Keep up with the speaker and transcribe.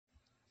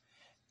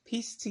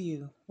Peace to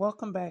you.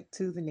 Welcome back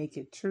to The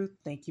Naked Truth.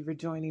 Thank you for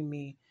joining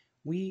me.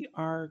 We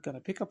are going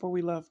to pick up where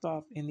we left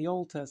off in the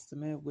Old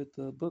Testament with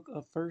the book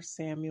of First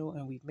Samuel,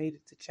 and we've made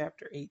it to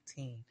chapter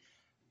 18.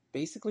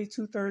 Basically,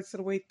 two-thirds of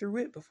the way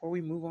through it before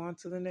we move on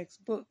to the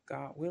next book,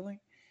 God willing.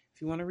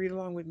 If you want to read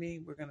along with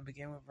me, we're going to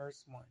begin with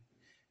verse 1.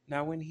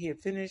 Now, when he had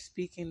finished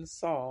speaking to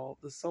Saul,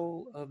 the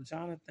soul of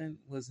Jonathan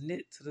was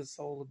knit to the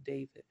soul of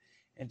David,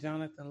 and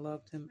Jonathan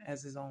loved him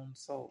as his own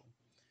soul.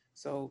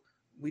 So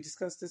we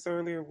discussed this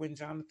earlier when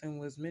Jonathan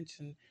was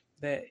mentioned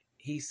that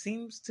he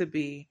seems to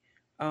be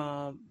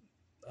um,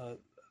 uh,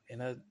 in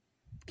a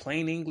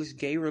plain English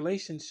gay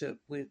relationship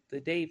with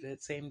the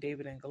David, same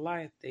David and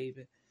Goliath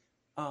David.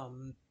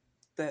 Um,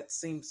 that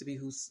seems to be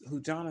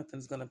who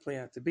Jonathan's going to play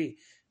out to be.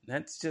 And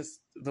that's just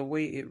the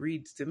way it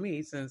reads to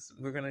me, since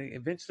we're going to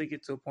eventually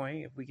get to a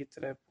point, if we get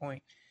to that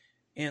point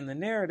in the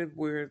narrative,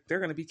 where they're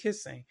going to be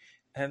kissing.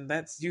 And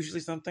that's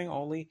usually something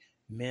only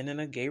men in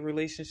a gay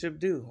relationship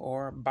do,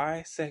 or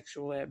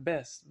bisexual at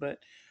best. But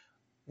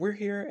we're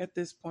here at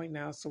this point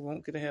now, so we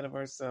won't get ahead of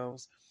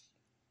ourselves.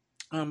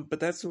 But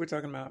that's who we're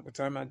talking about. We're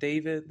talking about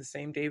David, the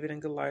same David and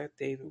Goliath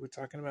David. We're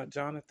talking about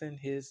Jonathan,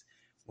 his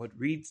what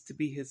reads to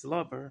be his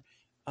lover.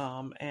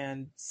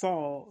 And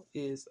Saul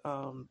is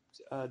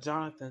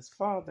Jonathan's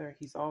father.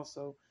 He's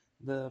also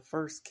the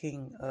first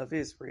king of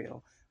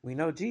Israel. We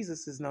know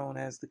Jesus is known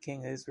as the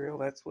king of Israel.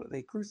 That's what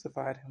they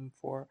crucified him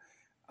for.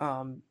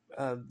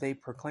 They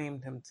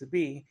proclaimed him to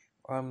be,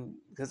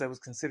 because that was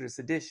considered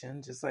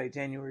sedition, just like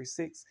January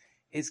 6th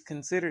is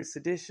considered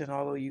sedition,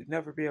 although you'd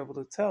never be able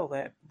to tell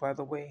that by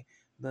the way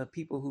the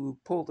people who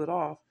pulled it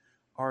off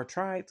or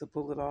tried to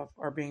pull it off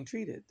are being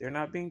treated. They're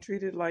not being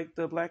treated like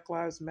the Black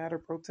Lives Matter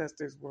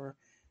protesters were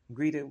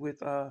greeted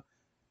with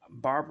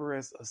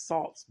barbarous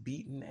assaults,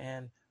 beaten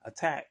and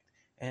attacked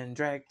and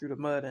dragged through the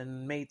mud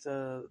and made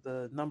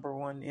the number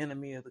one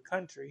enemy of the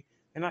country.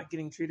 They're not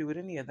getting treated with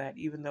any of that,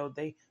 even though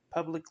they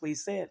publicly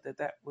said that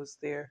that was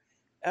their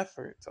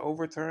effort to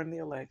overturn the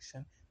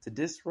election, to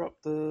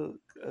disrupt the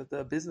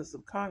business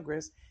of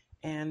Congress,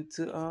 and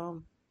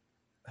to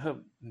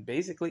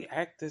basically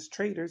act as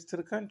traitors to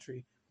the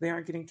country. They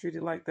aren't getting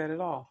treated like that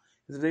at all.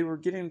 If they were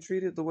getting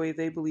treated the way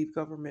they believe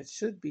government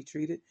should be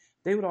treated,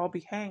 they would all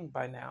be hanged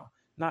by now.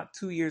 Not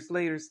 2 years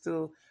later,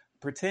 still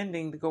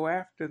pretending to go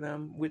after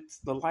them with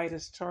the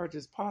lightest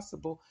charges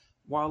possible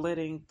while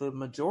letting the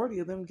majority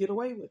of them get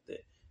away with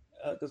it.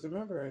 Because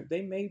remember,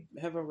 they may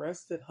have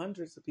arrested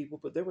hundreds of people,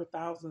 but there were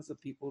thousands of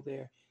people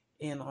there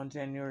in on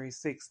January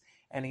 6th.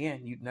 And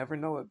again, you'd never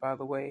know it by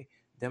the way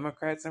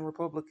Democrats and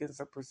Republicans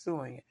are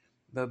pursuing it.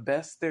 The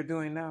best they're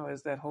doing now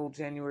is that whole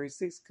January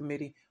 6th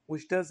committee,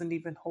 which doesn't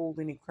even hold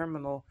any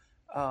criminal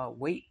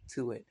weight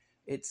to it.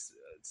 It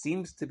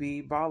seems to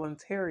be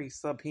voluntary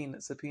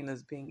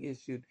subpoenas being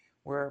issued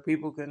where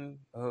people can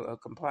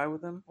comply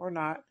with them or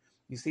not.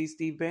 You see,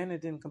 Steve Bannon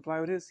didn't comply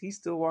with this. He's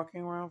still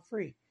walking around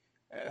free.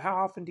 How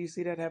often do you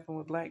see that happen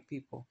with black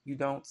people? You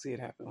don't see it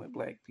happen with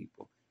black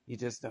people. You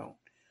just don't.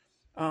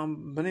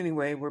 But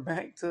anyway, we're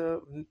back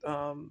to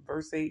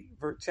verse 8,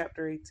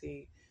 chapter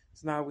 18.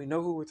 So now we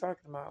know who we're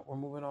talking about. We're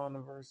moving on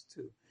to verse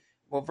 2.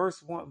 Well,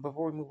 verse 1,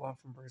 before we move on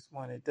from verse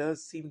 1, it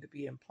does seem to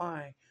be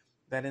implying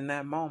that in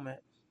that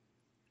moment,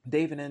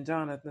 David and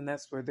Jonathan,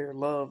 that's where their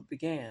love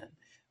began.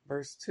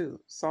 Verse 2,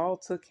 Saul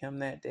took him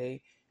that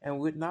day and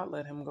would not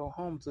let him go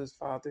home to his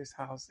father's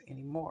house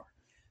anymore.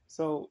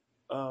 So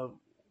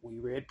we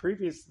read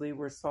previously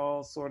where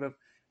Saul sort of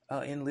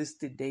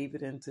enlisted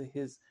David into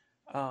his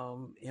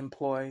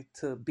employ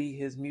to be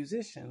his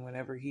musician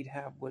whenever he'd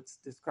have what's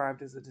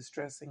described as a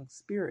distressing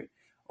spirit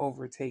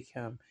overtake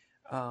him.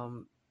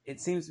 It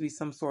seems to be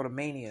some sort of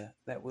mania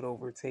that would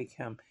overtake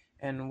him.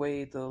 And the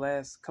way the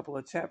last couple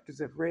of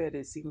chapters have read,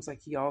 it seems like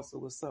he also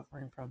was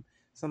suffering from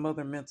some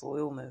other mental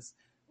illness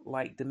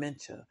like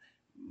dementia,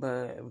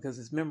 but because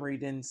his memory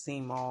didn't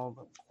seem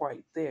all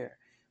quite there.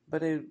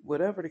 But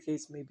whatever the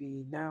case may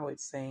be, now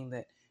it's saying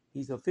that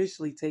he's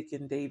officially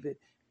taken David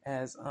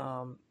as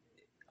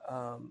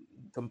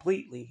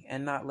completely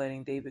and not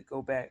letting David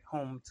go back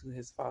home to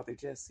his father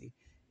Jesse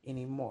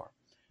anymore.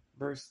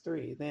 Verse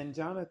 3, then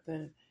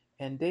Jonathan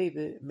and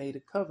David made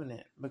a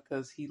covenant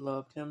because he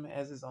loved him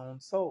as his own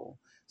soul.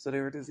 So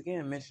there it is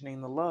again,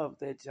 mentioning the love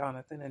that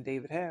Jonathan and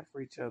David have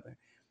for each other.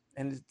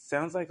 And it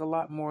sounds like a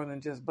lot more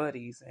than just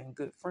buddies and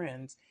good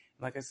friends.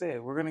 Like I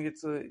said, we're going to get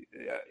to,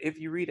 if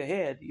you read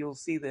ahead, you'll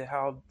see that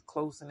how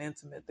close and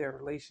intimate their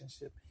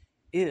relationship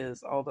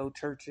is, although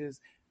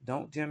churches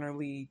don't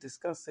generally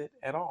discuss it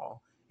at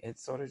all.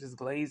 It's sort of just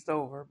glazed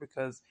over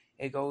because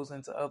it goes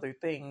into other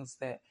things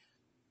that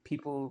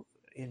people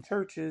in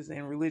churches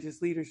and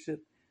religious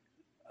leadership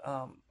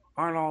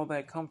aren't all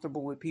that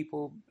comfortable with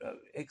people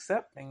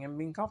accepting and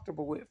being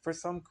comfortable with for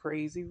some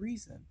crazy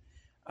reason.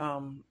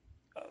 Um,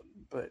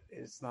 but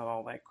it's not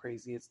all that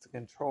crazy. It's to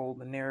control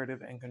the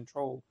narrative and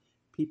control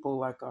people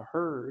like a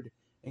herd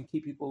and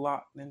keep people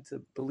locked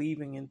into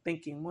believing and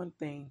thinking one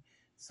thing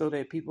so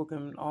that people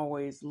can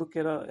always look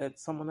at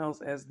someone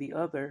else as the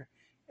other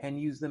and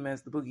use them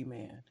as the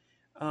boogeyman.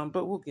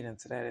 But we'll get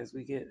into that as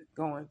we get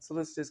going. So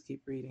let's just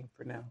keep reading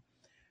for now.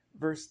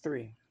 Verse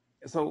 3.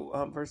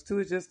 So verse 2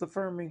 is just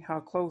affirming how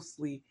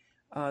closely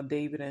how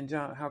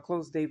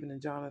close David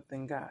and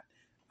Jonathan got.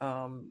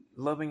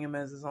 Loving him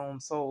as his own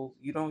soul.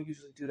 You don't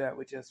usually do that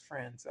with just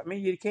friends. I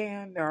mean, you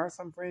can. There are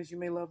some friends you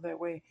may love that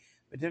way,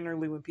 but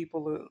generally, when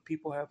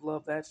people have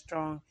love that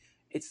strong,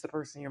 it's the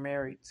person you're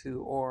married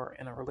to or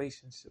in a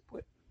relationship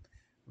with.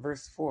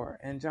 Verse 4.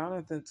 And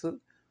Jonathan took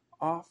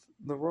off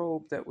the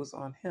robe that was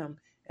on him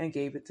and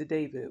gave it to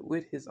David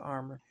with his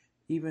armor,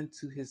 even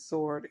to his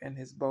sword and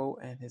his bow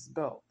and his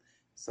belt.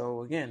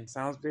 So again,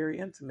 sounds very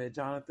intimate.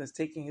 Jonathan's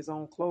taking his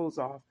own clothes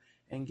off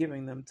and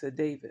giving them to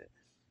David.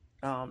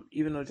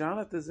 Even though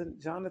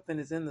Jonathan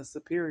is in the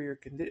superior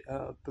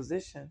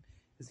position,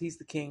 as he's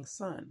the king's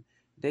son.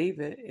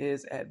 David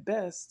is at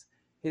best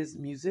his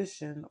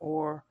musician,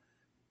 or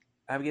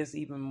I guess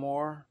even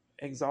more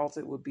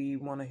exalted would be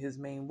one of his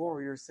main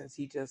warriors, since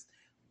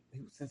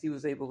he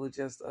was able to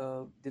just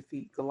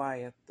defeat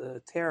Goliath,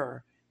 the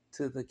terror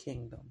to the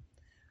kingdom.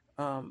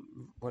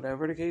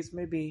 Whatever the case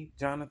may be,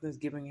 Jonathan's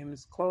giving him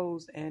his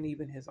clothes and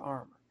even his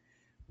armor.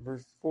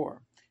 Verse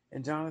 4.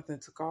 And Jonathan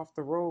took off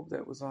the robe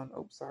that was on.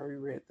 Oh, sorry,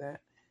 read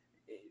that.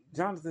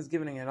 Jonathan's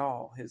giving it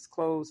all: his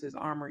clothes, his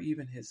armor,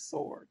 even his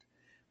sword.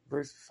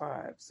 Verse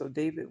 5. So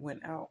David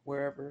went out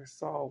wherever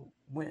Saul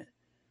went.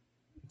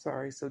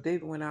 So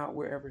David went out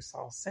wherever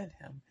Saul sent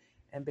him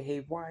and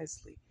behaved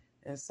wisely.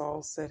 And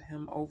Saul set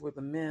him over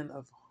the men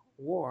of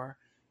war,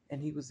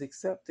 and he was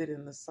accepted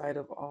in the sight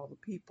of all the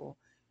people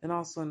and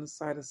also in the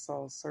sight of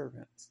Saul's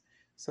servants.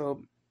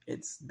 So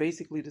it's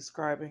basically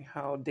describing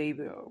how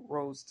David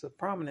rose to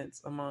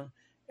prominence among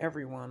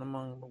everyone,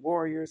 among the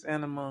warriors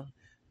and among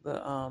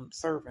the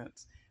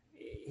servants.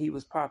 He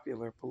was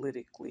popular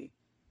politically.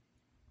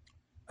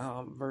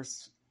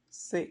 Verse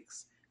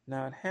 6.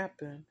 Now it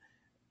happened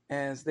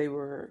as they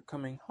were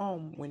coming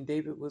home, when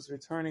David was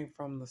returning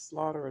from the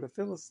slaughter of the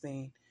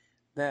Philistine,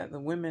 that the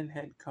women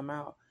had come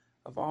out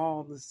of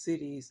all the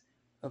cities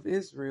of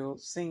Israel,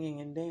 singing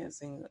and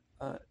dancing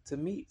to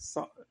meet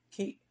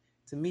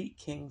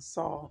King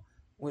Saul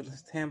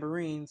with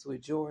tambourines, with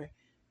joy,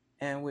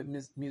 and with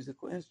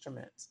musical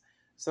instruments.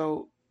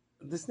 So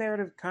this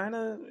narrative kind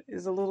of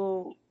is a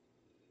little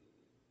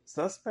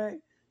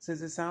suspect,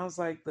 since it sounds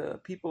like the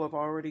people have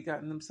already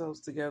gotten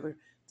themselves together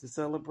to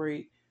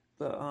celebrate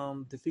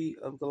the defeat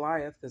of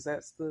Goliath, because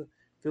that's the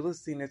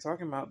Philistine they're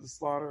talking about, the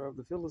slaughter of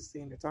the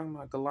Philistine. They're talking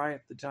about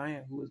Goliath, the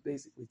giant who was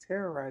basically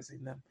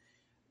terrorizing them.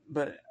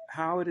 But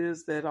how it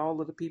is that all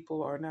of the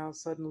people are now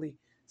suddenly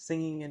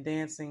singing and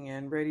dancing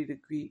and ready to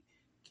greet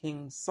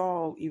King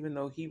Saul, even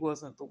though he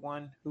wasn't the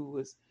one who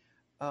was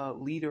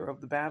leader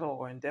of the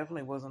battle, and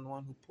definitely wasn't the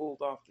one who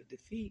pulled off the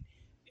defeat,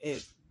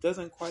 it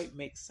doesn't quite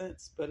make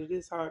sense, but it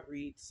is how it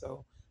reads.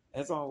 So,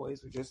 as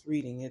always, we're just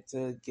reading it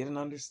to get an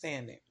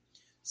understanding.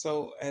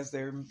 So, as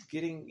they're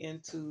getting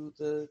into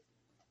the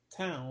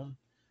town,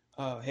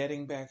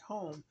 heading back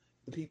home,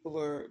 the people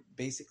are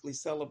basically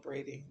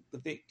celebrating the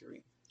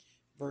victory.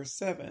 Verse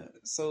 7.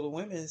 So the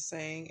women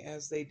sang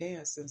as they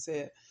danced and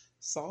said,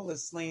 Saul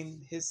has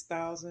slain his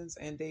thousands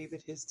and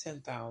David his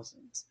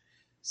 10,000s.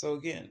 So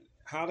again,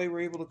 how they were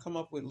able to come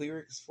up with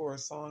lyrics for a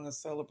song of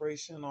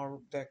celebration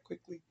all that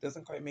quickly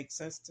doesn't quite make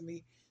sense to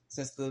me,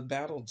 since the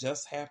battle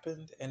just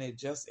happened and it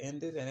just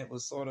ended, and it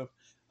was sort of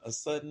a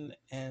sudden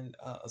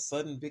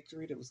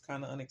victory that was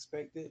kind of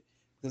unexpected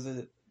because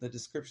of the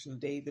description of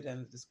David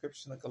and the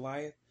description of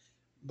Goliath.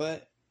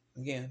 But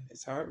again,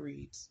 it's how it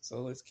reads.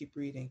 So let's keep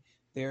reading.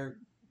 They're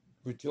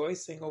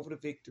rejoicing over the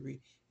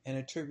victory and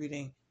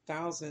attributing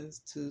thousands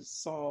to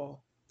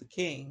Saul the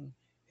king,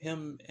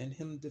 him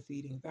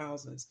defeating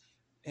thousands,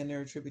 and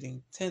they're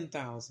attributing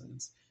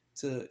 10,000s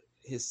to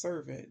his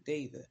servant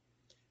David.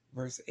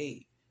 Verse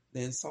 8.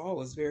 Then Saul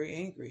was very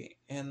angry,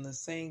 and the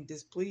saying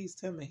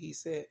displeased him, and he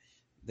said,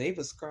 They've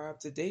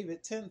ascribed to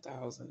David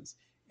 10,000s,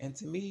 and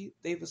to me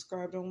they've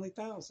ascribed only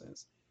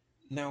thousands.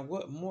 Now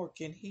what more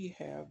can he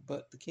have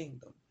but the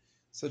kingdom?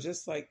 So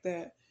just like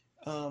that,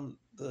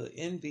 the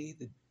envy,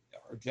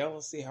 or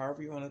jealousy,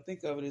 however you want to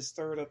think of it, is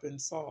stirred up in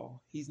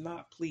Saul. He's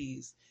not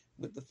pleased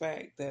with the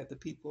fact that the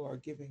people are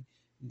giving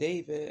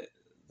David,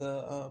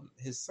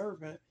 his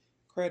servant,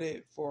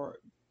 credit for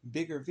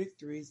bigger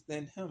victories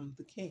than him,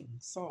 the king,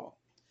 Saul.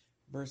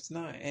 Verse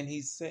 9. And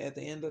he said at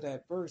the end of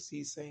that verse,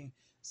 he's saying,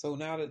 so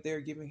now that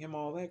they're giving him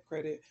all that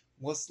credit,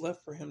 what's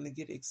left for him to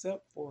get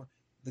except for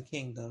the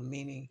kingdom?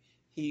 Meaning,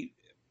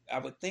 I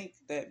would think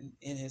that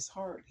in his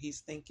heart, he's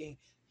thinking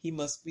he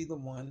must be the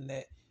one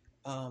that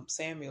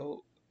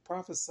Samuel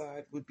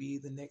prophesied would be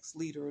the next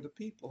leader of the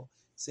people,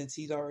 since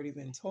he'd already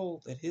been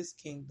told that his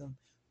kingdom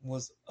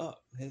was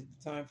up, his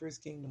time for his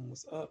kingdom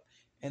was up,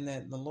 and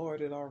that the Lord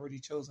had already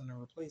chosen a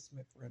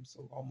replacement for him.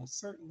 So almost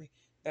certainly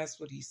that's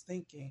what he's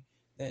thinking,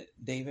 that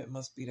David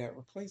must be that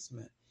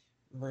replacement.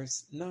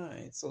 Verse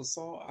 9. So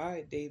Saul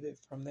eyed David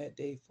from that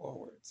day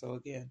forward. So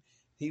again,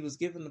 he was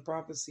given the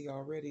prophecy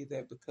already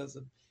that because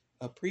of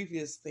a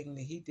previous thing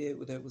that he did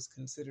that was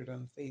considered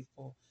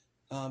unfaithful,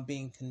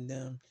 being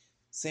condemned,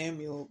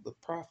 Samuel, the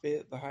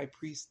prophet, the high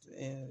priest,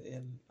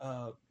 and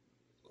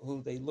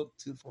who they looked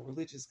to for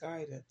religious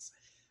guidance,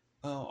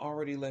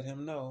 already let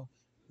him know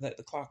that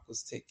the clock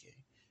was ticking.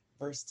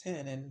 Verse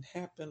 10, and it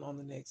happened on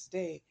the next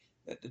day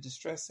that the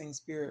distressing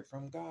spirit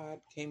from God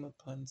came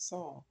upon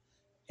Saul,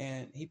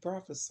 and he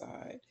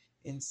prophesied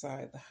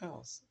inside the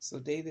house. So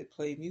David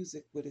played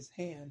music with his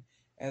hand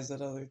as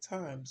at other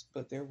times,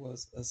 but there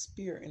was a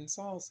spear in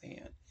Saul's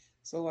hand.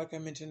 So, like I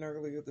mentioned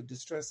earlier, the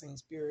distressing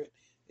spirit,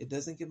 it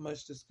doesn't give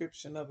much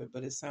description of it,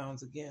 but it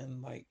sounds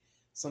again like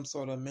some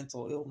sort of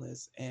mental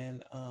illness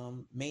and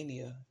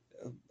mania,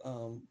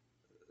 um,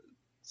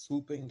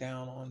 swooping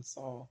down on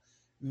Saul.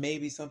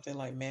 Maybe something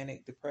like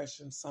manic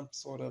depression, some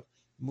sort of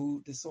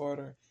mood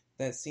disorder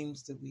that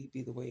seems to be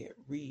the way it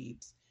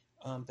reads,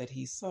 that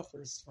he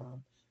suffers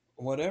from.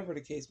 Whatever the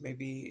case may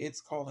be,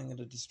 it's calling it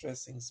a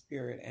distressing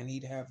spirit, and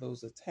he'd have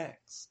those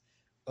attacks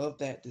of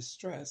that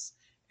distress.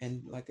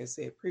 And like I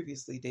said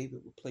previously,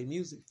 David would play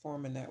music for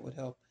him, and that would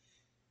help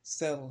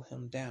settle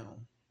him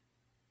down,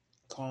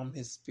 calm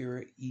his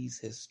spirit, ease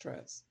his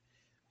stress.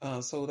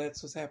 So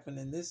that's what's happened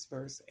in this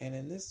verse. And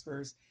in this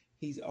verse,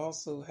 he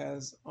also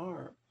has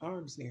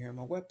arms near him,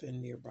 a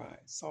weapon nearby,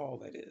 Saul,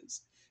 that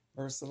is.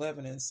 Verse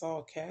 11, and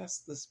Saul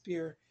cast the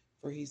spear,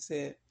 for he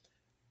said,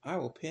 I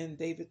will pin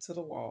David to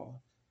the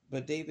wall.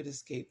 But David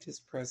escaped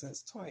his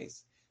presence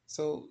twice.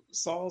 So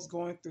Saul's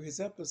going through his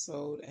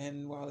episode,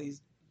 and while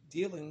he's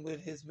dealing with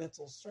his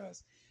mental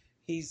stress,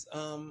 he's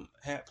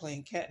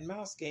playing cat and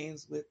mouse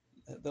games with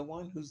the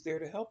one who's there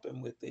to help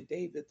him with it,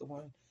 David,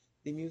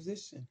 the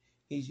musician.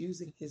 He's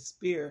using his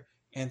spear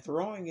and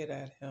throwing it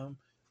at him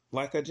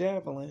like a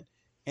javelin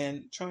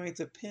and trying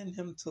to pin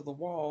him to the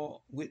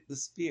wall with the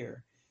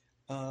spear.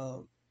 Uh,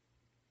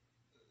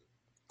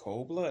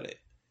 Cold blooded.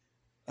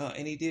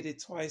 And he did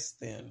it twice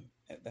then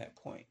at that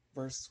point.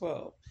 Verse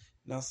 12.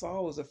 Now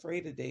Saul was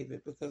afraid of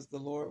David because the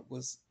Lord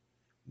was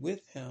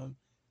with him,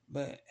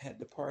 but had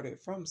departed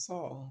from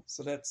Saul.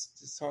 So that's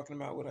just talking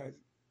about what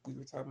we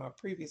were talking about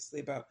previously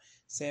about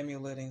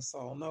Samuel letting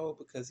Saul know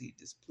because he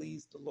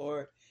displeased the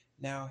Lord.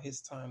 Now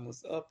his time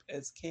was up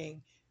as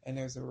king, and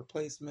there's a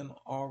replacement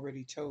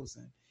already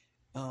chosen.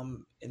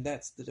 And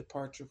that's the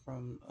departure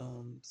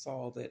from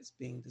Saul that's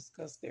being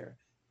discussed there.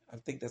 I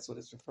think that's what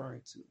it's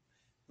referring to.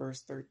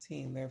 Verse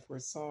 13, therefore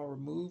Saul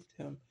removed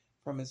him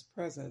from his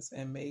presence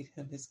and made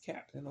him his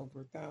captain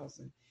over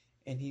 1,000.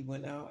 And he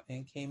went out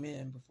and came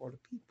in before the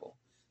people.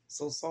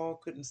 So Saul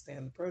couldn't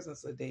stand the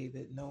presence of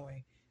David,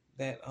 knowing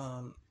that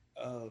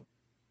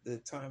the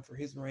time for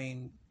his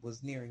reign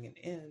was nearing an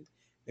end.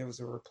 There was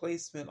a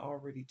replacement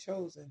already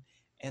chosen,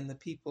 and the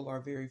people are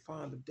very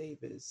fond of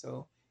David.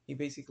 So he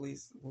basically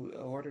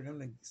ordered him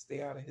to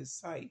stay out of his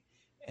sight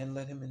and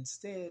let him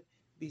instead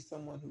be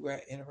someone who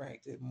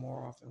interacted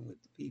more often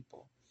with the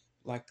people,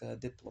 like a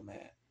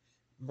diplomat.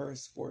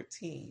 Verse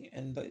 14,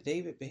 and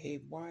David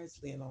behaved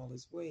wisely in all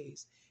his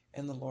ways,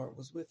 and the Lord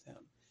was with him.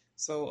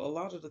 So a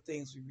lot of the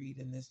things we read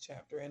in this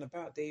chapter and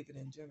about David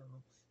in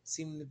general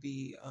seem to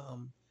be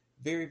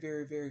very,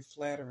 very, very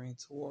flattering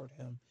toward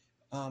him.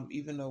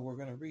 Even though we're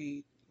going to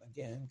read,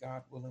 again,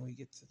 God willing, we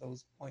get to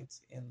those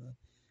points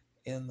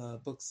in the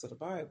books of the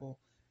Bible,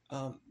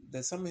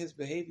 that some of his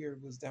behavior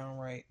was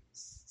downright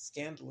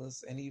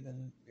scandalous and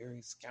even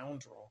very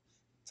scoundrel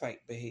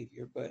type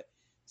behavior. But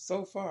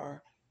so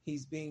far,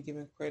 he's being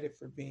given credit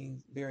for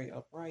being very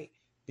upright,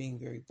 being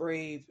very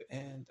brave,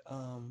 and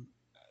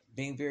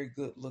being very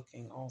good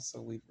looking.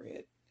 Also, we've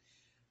read.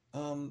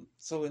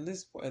 So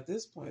at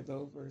this point,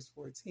 though, verse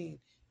 14,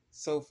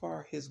 so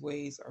far his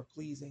ways are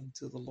pleasing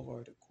to the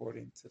Lord,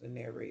 according to the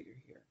narrator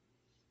here.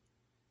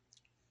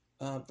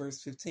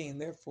 Verse 15,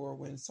 therefore,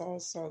 when Saul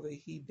saw that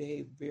he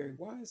behaved very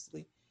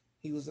wisely,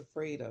 he was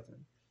afraid of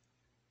him.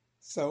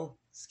 So,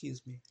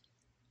 excuse me.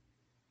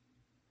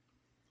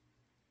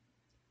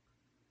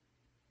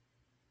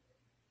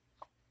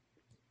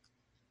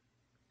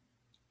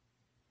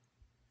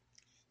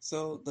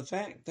 So the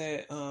fact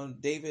that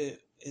David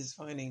is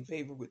finding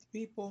favor with the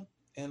people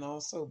and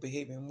also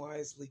behaving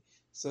wisely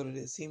so that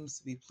it seems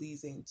to be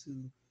pleasing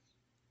to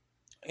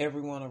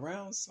everyone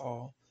around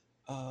Saul,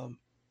 um,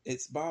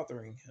 it's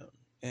bothering him,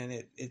 and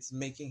it's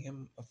making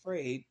him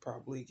afraid,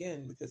 probably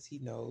again, because he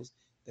knows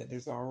that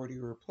there's already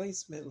a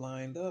replacement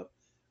lined up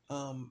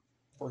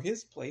for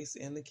his place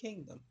in the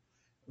kingdom.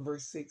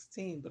 Verse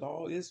 16, but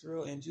all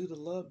Israel and Judah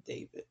loved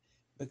David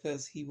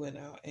because he went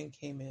out and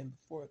came in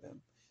before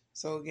them.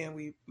 So again,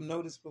 we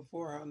noticed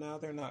before how now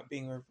they're not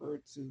being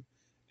referred to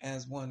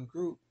as one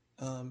group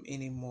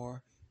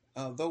anymore.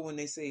 Though when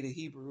they say the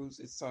Hebrews,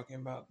 it's talking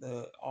about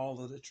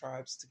all of the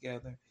tribes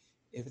together.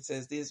 If it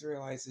says the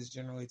Israelites, it's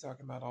generally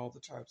talking about all the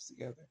tribes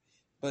together.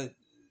 But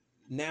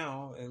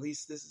now, at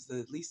least this is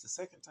at least the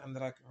second time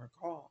that I can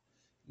recall,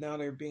 now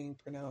they're being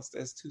pronounced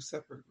as two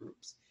separate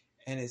groups.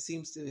 And it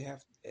seems to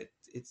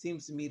it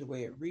seems to me the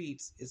way it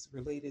reads is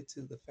related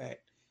to the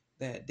fact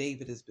that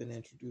David has been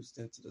introduced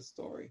into the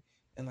story.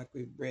 And like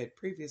we read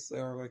previously,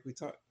 or like we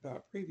talked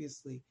about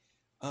previously,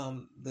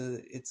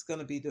 it's going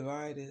to be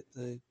divided.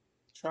 The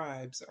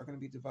tribes are going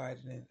to be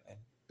divided and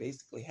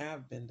basically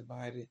have been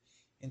divided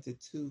into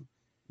two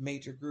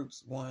major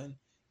groups. One,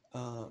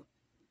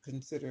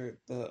 considered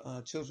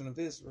the children of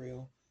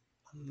Israel,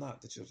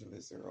 not the children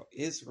of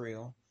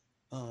Israel,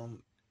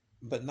 um,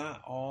 but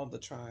not all the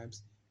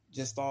tribes,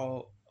 just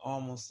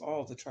almost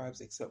all the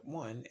tribes except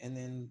one, and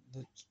then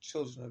the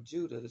children of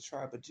Judah, the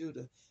tribe of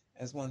Judah,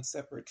 as one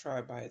separate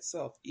tribe by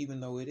itself, even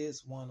though it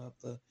is one of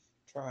the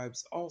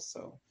tribes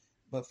also.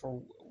 But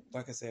for,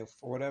 like I said,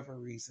 for whatever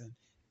reason,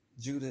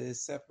 Judah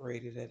is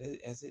separated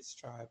as its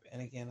tribe.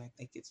 And again, I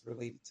think it's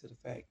related to the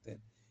fact that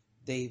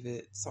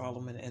David,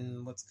 Solomon,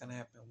 and what's going to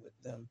happen with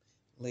them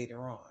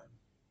later on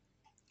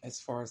as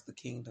far as the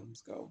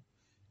kingdoms go.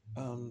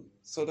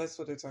 So that's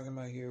what they're talking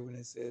about here when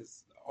it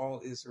says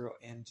all Israel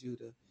and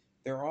Judah.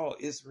 They're all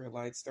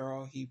Israelites. They're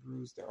all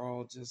Hebrews. They're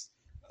all just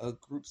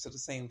groups of the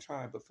same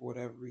tribe. But for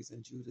whatever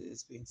reason, Judah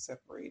is being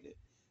separated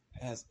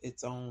as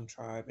its own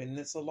tribe. And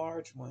it's a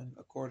large one,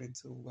 according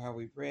to how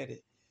we've read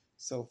it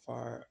so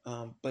far.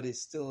 But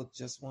it's still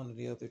just one of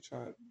the other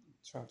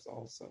tribes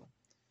also.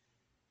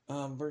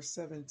 Verse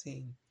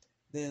 17.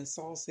 Then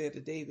Saul said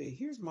to David,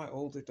 "Here's my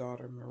older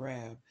daughter,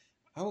 Merab.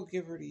 I will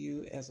give her to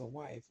you as a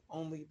wife.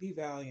 Only be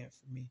valiant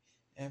for me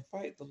and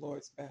fight the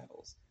Lord's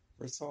battles."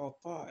 For Saul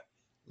thought,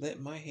 "Let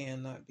my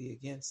hand not be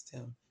against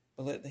him,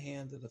 but let the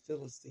hand of the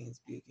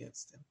Philistines be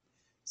against him."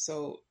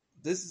 So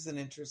this is an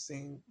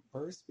interesting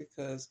verse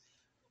because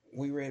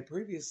we read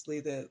previously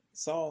that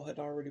Saul had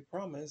already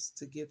promised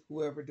to give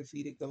whoever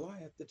defeated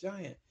Goliath, the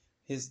giant,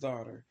 his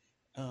daughter.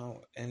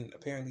 And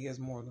apparently he has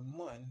more than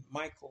one.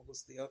 Michael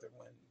was the other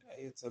one.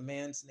 It's a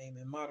man's name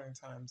in modern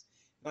times.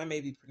 And I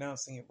may be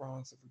pronouncing it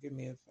wrong, so forgive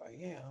me if I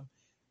am,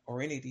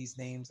 or any of these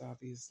names,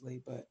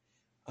 obviously. But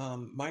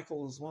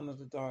Michael is one of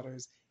the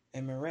daughters,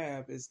 and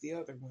Merab is the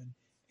other one.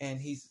 And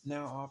he's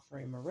now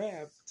offering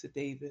Merab to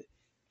David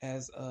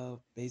as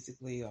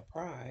basically a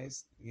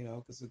prize,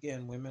 because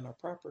again, women are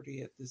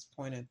property at this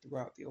point and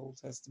throughout the Old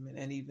Testament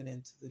and even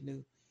into the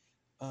New.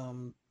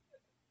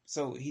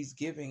 So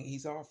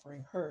he's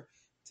offering her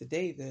to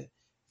David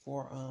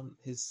for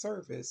his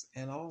service,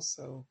 and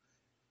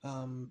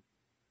um,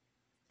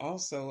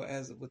 also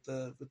as with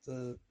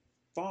the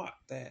thought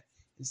that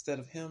instead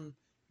of him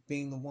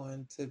being the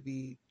one to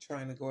be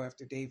trying to go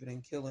after David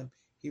and kill him,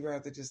 he'd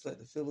rather just let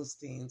the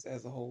Philistines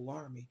as a whole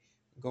army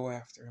go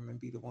after him and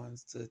be the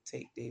ones to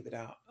take David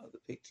out of the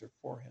picture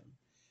for him.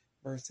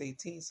 Verse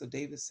 18. So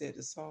David said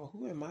to Saul,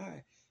 "Who am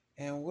I,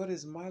 and what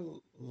is my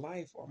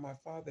life or my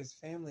father's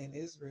family in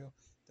Israel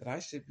that I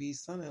should be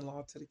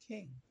son-in-law to the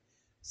king?"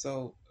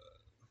 So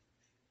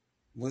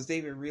was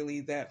David really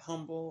that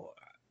humble?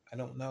 I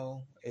don't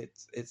know.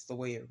 It's the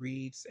way it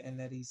reads, and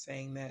that he's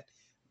saying that.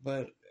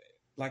 But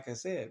like I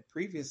said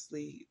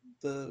previously,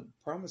 the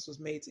promise was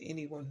made to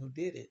anyone who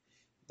did it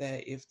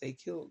that if they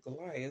killed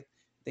Goliath,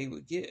 they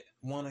would get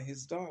one of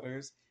his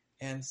daughters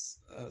and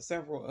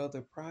several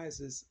other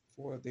prizes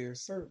for their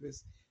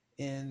service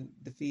in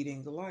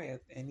defeating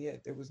Goliath. And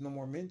yet there was no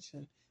more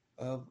mention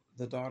of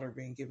the daughter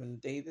being given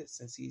to David,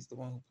 since he's the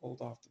one who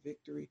pulled off the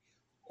victory,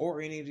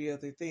 or any of the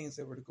other things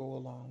that were to go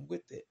along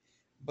with it.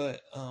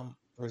 But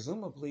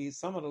presumably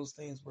some of those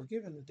things were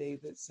given to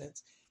David,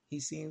 since he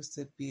seems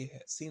to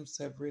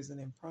have risen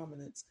in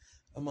prominence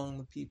among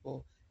the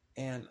people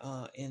and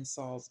in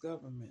Saul's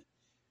government.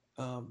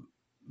 Um,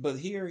 but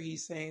here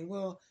he's saying,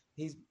 well,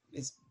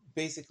 it's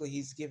basically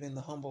he's giving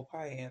the humble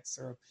pie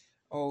answer of,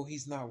 oh,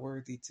 he's not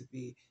worthy to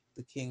be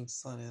the king's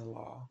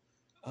son-in-law.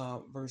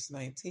 Verse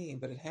 19.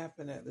 But it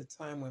happened at the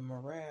time when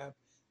Merab,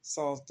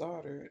 Saul's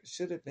daughter,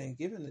 should have been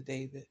given to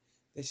David,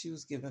 that she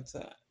was given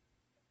to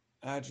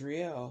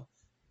Adriel,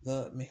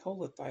 the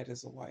Meholathite,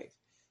 as a wife.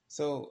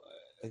 So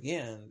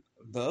again,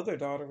 the other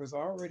daughter was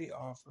already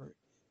offered.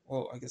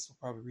 Well, I guess we'll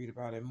probably read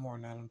about it more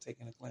now. I'm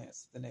taking a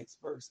glance at the next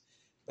verse.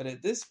 But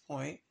at this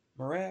point,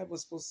 Merab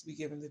was supposed to be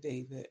given to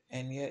David,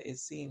 and yet it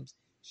seems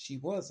she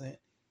wasn't.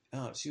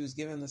 She was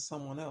given to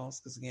someone else,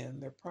 because again,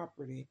 their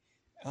property,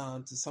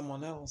 to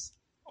someone else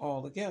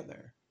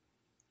altogether.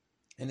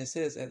 And it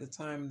says at the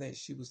time that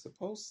she was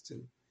supposed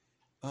to,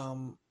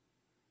 um,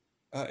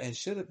 and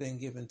should have been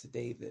given to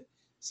David.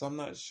 So I'm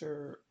not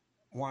sure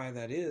why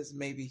that is.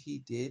 Maybe he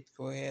did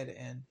go ahead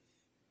and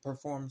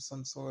perform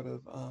some sort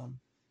of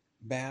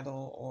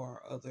battle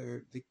or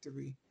other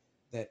victory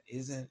that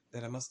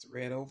I must have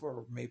read over,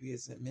 or maybe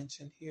isn't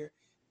mentioned here,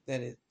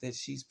 that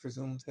she's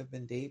presumed to have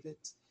been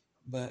David's.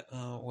 But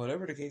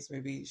whatever the case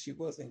may be, she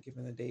wasn't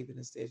given to David.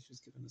 Instead, she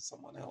was given to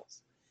someone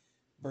else.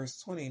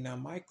 Verse 20. Now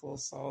Michal,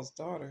 Saul's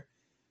daughter,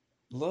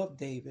 loved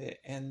David,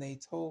 and they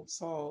told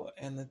Saul,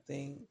 and the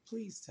thing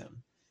pleased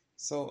him.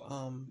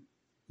 So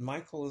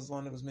Michal is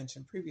one that was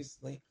mentioned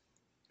previously,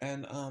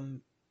 and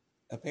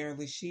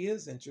apparently she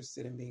is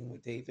interested in being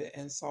with David,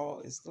 and Saul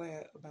is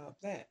glad about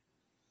that.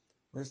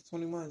 Verse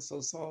 21. So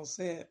Saul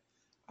said,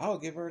 "I'll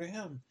give her to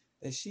him,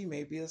 that she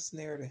may be a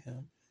snare to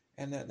him,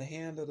 and that the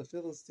hand of the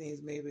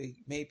Philistines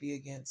may be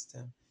against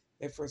him."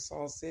 Therefore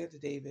Saul said to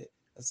David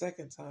a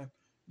second time,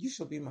 "You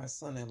shall be my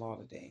son-in-law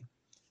today."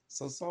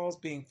 So Saul's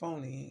being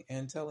phony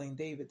and telling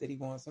David that he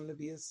wants him to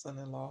be his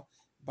son-in-law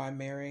by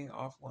marrying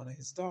off one of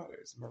his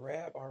daughters.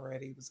 Merab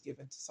already was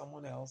given to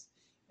someone else,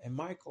 and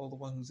Michal, the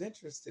one who's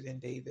interested in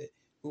David,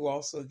 who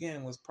also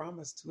again was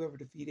promised whoever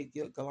defeated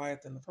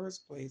Goliath in the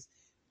first place,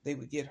 they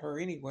would get her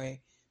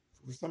anyway.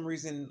 For some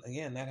reason,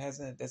 again,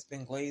 that's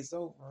been glazed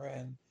over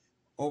and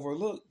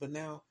overlooked, but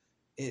now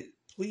it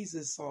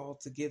pleases Saul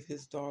to give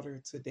his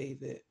daughter to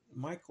David,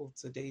 Michal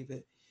to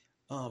David,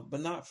 but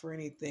not for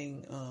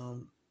anything,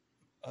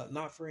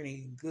 not for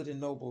any good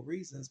and noble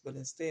reasons, but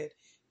instead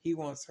he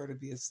wants her to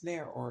be a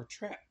snare or a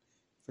trap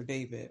for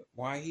David.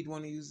 Why he'd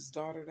want to use his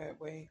daughter that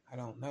way, I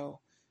don't know.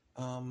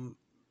 Um,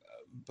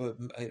 but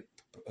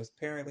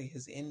apparently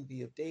his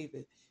envy of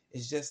David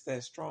is just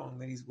that strong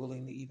that he's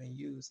willing to even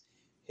use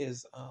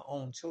his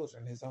own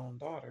children, his own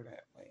daughter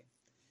that way.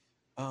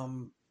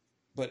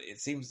 But it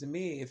seems to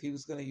me if he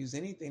was going to use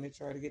anything to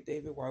try to get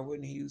David, why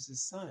wouldn't he use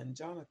his son,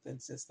 Jonathan,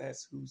 since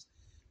that's whose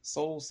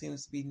soul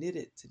seems to be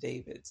knitted to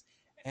David's?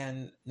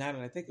 And now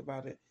that I think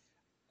about it,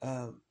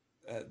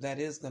 that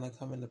is going to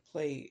come into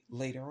play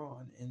later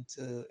on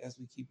into as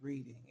we keep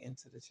reading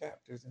into the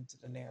chapters, into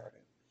the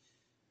narrative.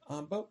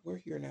 But we're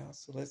here now,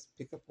 so let's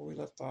pick up where we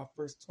left off.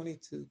 Verse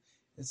 22,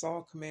 and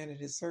Saul commanded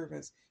his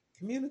servants,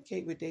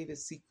 communicate with David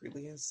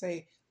secretly and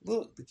say,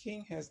 look, the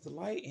king has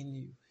delight in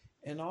you,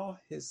 and all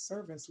his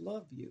servants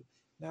love you.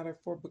 Now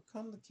therefore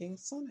become the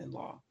king's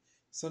son-in-law.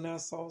 So now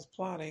Saul's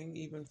plotting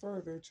even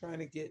further, trying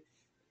to get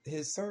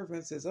his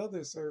servants, his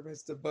other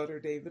servants, to butter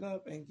David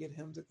up and get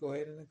him to go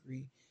ahead and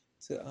agree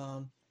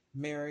to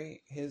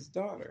marry his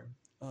daughter,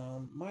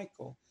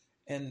 Michal.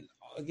 And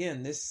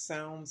again, this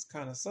sounds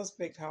kind of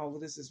suspect how all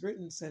of this is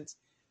written, since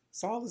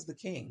Saul is the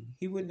king.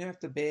 He wouldn't have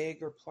to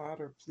beg or plot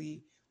or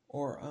plead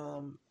or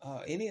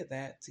any of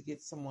that to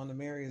get someone to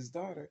marry his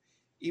daughter,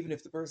 even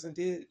if the person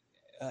did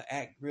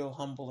act real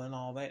humble and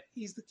all that.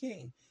 He's the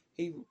king.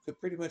 He could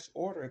pretty much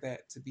order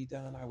that to be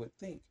done, I would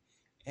think,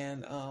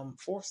 and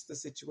force the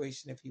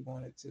situation if he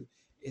wanted to.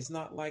 It's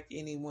not like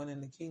anyone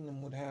in the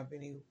kingdom would have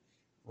any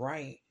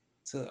right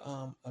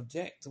to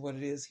object to what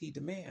it is he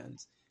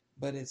demands.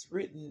 But it's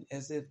written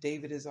as if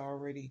David has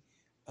already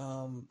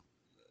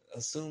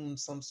assumed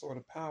some sort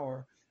of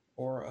power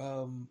or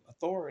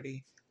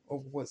authority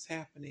over what's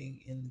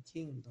happening in the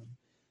kingdom.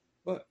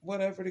 But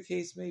whatever the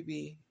case may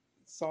be,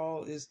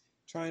 Saul is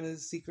trying to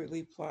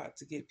secretly plot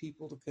to get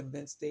people to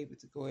convince David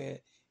to go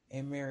ahead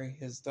and marry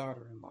his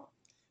daughter-in-law.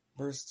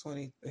 Verse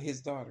 20,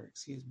 his daughter,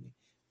 excuse me.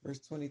 Verse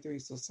 23,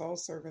 so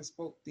Saul's servant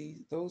spoke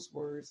those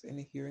words in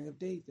the hearing of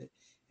David.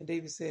 And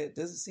David said,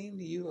 does it seem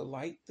to you a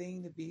light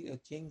thing to be a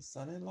king's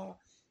son-in-law,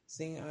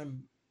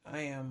 seeing I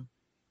am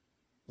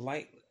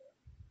light,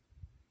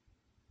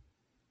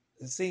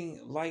 seeing,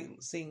 let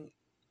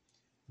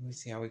me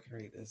see how we can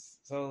read this.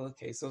 So,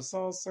 okay, so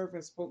Saul's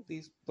servant spoke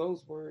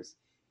those words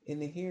in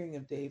the hearing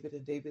of David,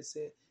 and David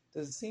said,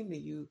 does it seem to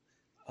you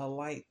a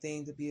light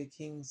thing to be a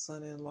king's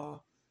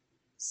son-in-law,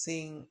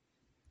 seeing,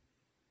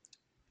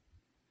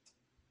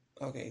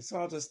 okay, so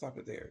I'll just stop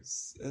it there.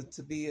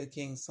 To be a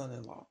king's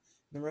son-in-law.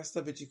 The rest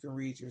of it you can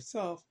read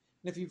yourself.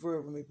 And if you've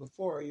read with me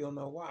before, you'll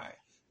know why.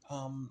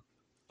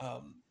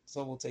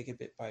 So we'll take it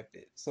bit by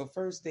bit. So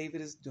first,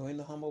 David is doing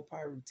the humble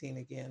pie routine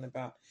again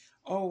about,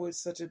 oh,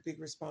 it's such a big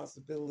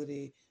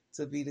responsibility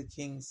to be the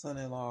king's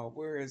son-in-law.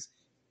 Whereas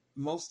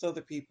most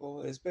other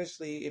people,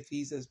 especially if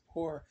he's as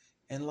poor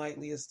and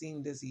lightly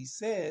esteemed as he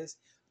says,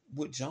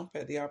 would jump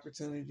at the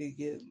opportunity to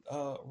get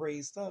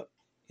raised up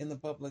in the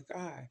public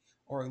eye,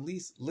 or at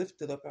least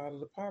lifted up out of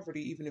the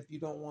poverty, even if you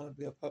don't want to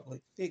be a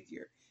public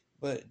figure.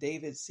 But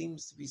David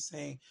seems to be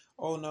saying,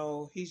 oh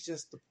no, he's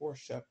just the poor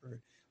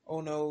shepherd. Oh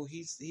no,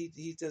 he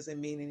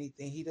doesn't mean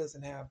anything. He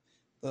doesn't have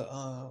the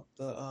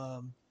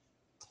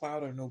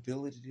clout or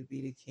nobility to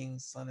be the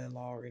king's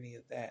son-in-law or any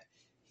of that.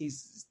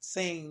 He's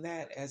saying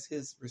that as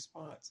his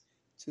response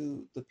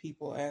to the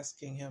people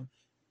asking him,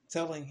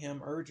 telling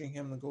him, urging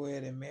him to go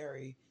ahead and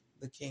marry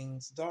the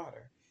king's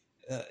daughter.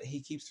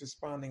 He keeps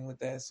responding with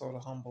that sort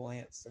of humble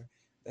answer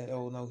that,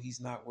 oh no, he's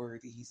not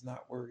worthy. He's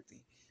not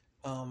worthy.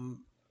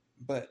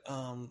 But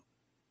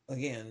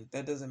again,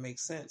 that doesn't make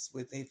sense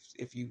with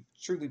if you've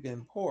truly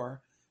been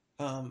poor,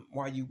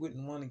 why you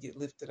wouldn't want to get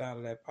lifted out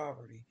of that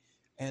poverty.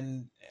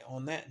 And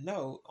on that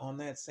note,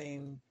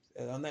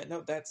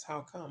 that's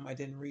how come I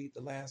didn't read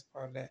the last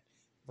part of that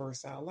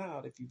verse out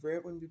loud. If you've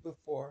read with me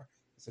before,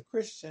 as a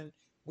Christian,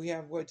 we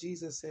have what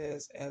Jesus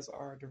says as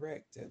our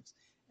directives.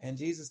 And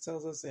Jesus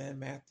tells us in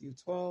Matthew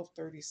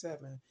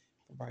 12:37,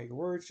 for by your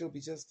words you'll be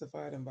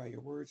justified, and by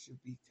your words you'll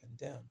be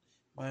condemned.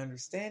 My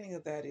understanding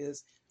of that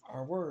is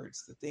our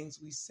words, the things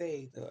we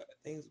say, the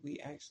things we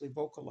actually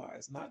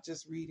vocalize, not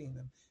just reading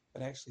them,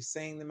 but actually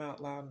saying them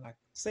out loud. And I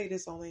say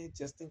this only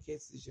just in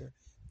case it's your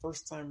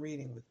first time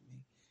reading with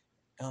me,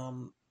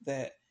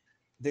 that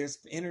there's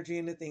energy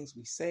in the things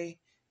we say,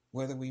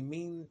 whether we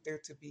mean there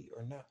to be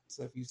or not.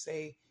 So if you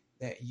say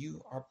that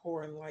you are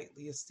poor and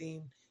lightly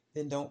esteemed,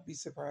 then don't be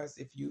surprised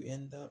if you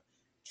end up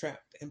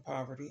trapped in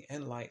poverty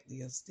and lightly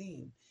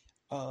esteemed,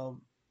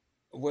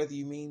 whether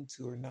you mean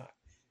to or not.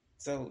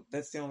 So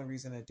that's the only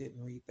reason I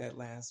didn't read that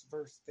last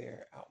verse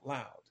there out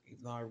loud,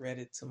 even though I read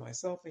it to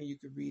myself, and you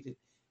could read it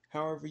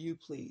however you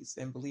please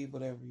and believe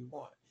whatever you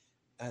want.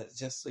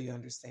 just so you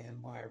understand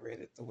why I read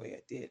it the way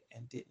I did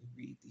and didn't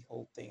read the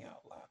whole thing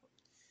out loud.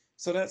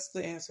 So that's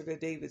the answer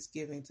that David's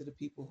giving to the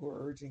people who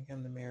are urging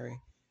him to marry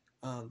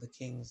the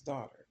king's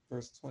daughter.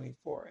 Verse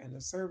 24. And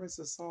the servants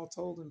of Saul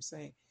told him,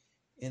 saying,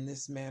 in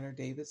this manner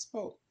David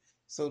spoke.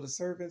 So the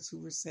servants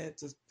who were sent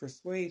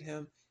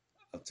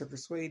to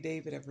persuade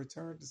David have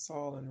returned to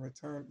Saul and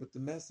returned with the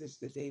message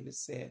that David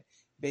said,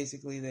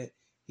 basically that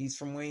he's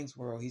from Wayne's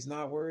World. He's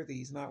not worthy.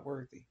 He's not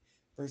worthy.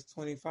 Verse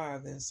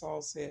 25, then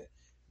Saul said,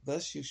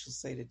 thus you shall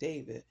say to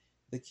David,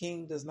 the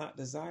king does not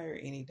desire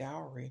any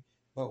dowry,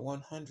 but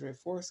 100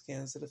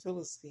 foreskins of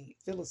the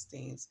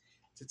Philistines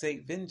to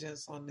take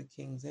vengeance on the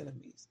king's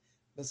enemies.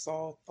 But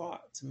Saul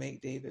thought to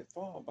make David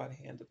fall by the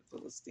hand of the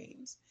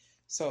Philistines.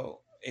 So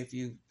if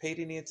you paid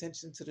any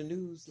attention to the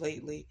news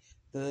lately,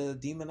 the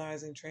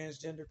demonizing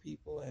transgender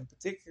people, and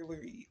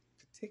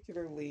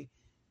particularly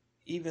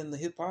even the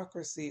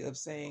hypocrisy of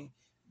saying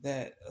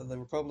that the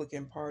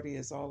Republican Party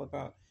is all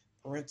about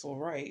parental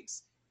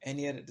rights, and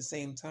yet at the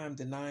same time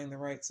denying the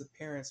rights of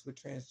parents with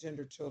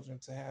transgender children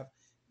to have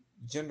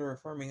gender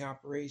affirming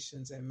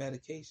operations and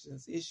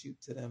medications issued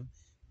to them.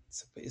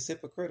 It's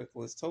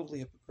hypocritical. It's totally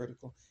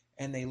hypocritical.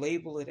 And they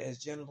label it as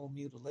genital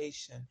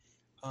mutilation,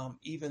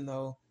 even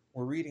though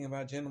we're reading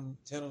about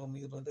genital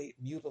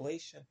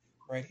mutilation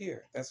right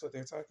here. That's what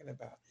they're talking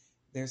about.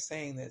 They're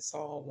saying that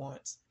Saul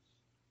wants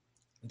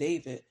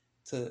David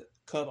to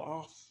cut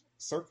off,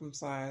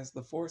 circumcise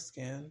the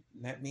foreskin.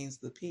 And that means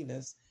the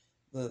penis,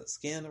 the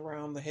skin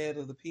around the head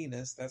of the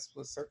penis. That's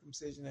what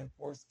circumcision and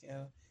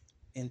foreskin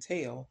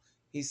entail.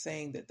 He's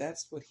saying that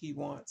that's what he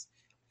wants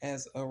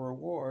as a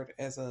reward,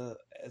 as a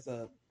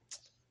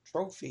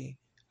trophy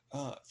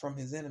from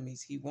his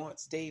enemies. He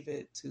wants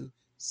David to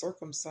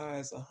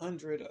circumcise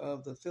 100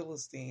 of the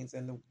Philistines,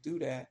 and to do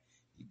that,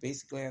 you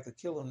basically have to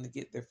kill them to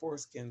get their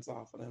foreskins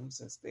off of them,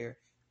 since they're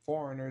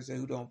foreigners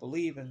who don't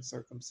believe in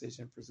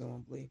circumcision,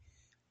 presumably,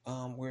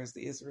 whereas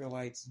the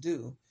Israelites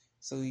do.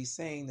 So he's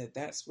saying that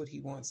that's what he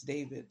wants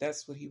David.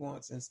 That's what he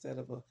wants instead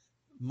of a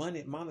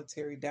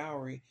monetary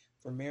dowry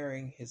for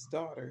marrying his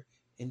daughter.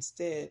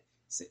 Instead,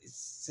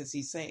 since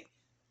he's saying,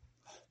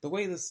 the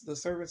way the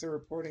servants are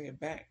reporting it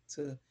back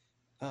to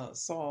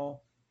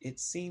Saul, it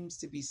seems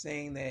to be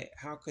saying that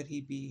how could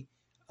he be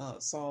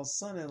Saul's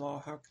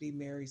son-in-law? How could he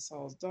marry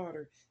Saul's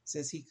daughter,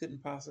 since he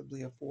couldn't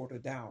possibly afford a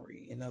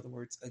dowry? In other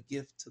words, a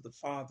gift to the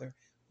father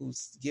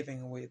who's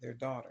giving away their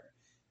daughter.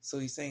 So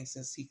he's saying,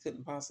 since he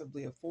couldn't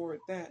possibly afford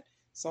that,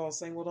 Saul's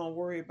saying, well, don't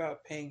worry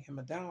about paying him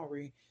a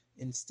dowry.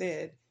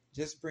 Instead,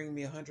 just bring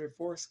me 100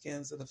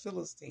 foreskins of the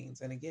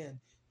Philistines. And again,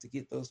 to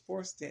get those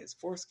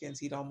foreskins,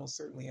 he'd almost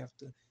certainly have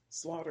to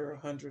slaughter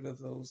 100 of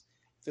those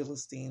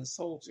Philistine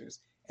soldiers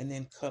and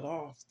then cut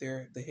off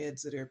the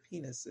heads of their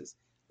penises.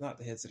 Not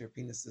the heads of their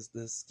penises,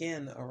 the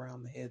skin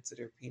around the heads of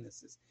their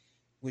penises,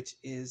 which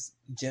is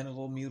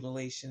genital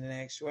mutilation in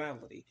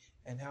actuality.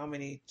 And how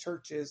many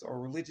churches or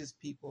religious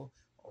people,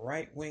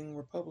 right-wing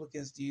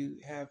Republicans, do you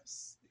have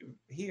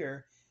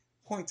here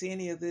point to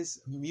any of this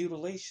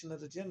mutilation of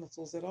the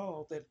genitals at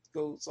all that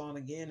goes on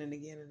again and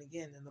again and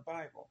again in the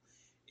Bible?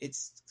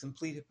 It's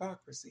complete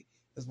hypocrisy.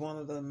 It's one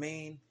of the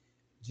main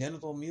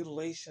genital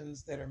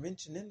mutilations that are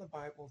mentioned in the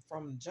Bible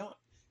from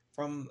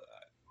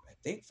I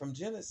think from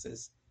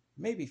Genesis,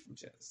 maybe from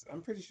Genesis.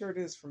 I'm pretty sure it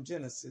is from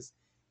Genesis,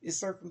 is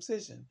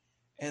circumcision.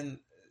 And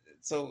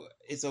so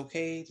it's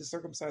okay to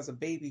circumcise a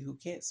baby who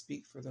can't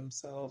speak for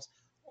themselves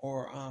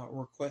or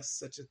request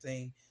such a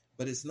thing,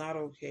 but it's not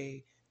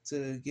okay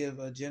to give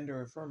a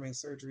gender affirming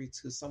surgery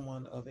to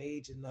someone of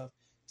age enough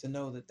to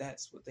know that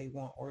that's what they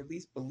want, or at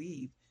least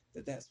believe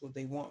that that's what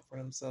they want for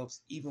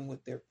themselves, even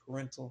with their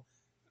parental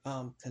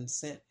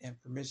consent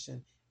and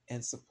permission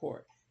and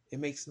support. It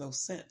makes no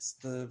sense,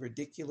 the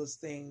ridiculous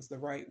things the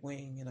right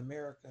wing in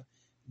America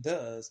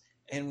does.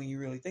 And when you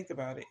really think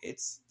about it,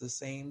 it's the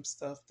same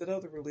stuff that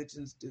other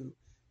religions do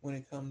when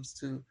it comes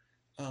to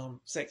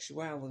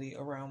sexuality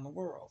around the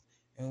world.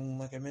 And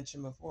like I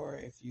mentioned before,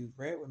 if you've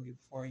read with me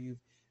before, you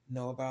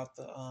know about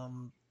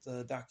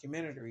the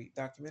documentary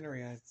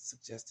I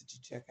suggested you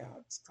check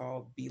out. It's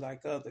called Be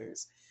Like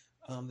Others.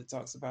 That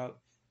talks about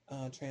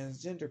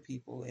transgender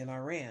people in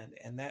Iran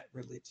and that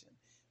religion.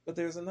 But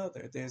there's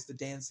the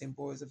Dancing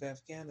Boys of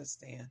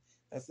Afghanistan.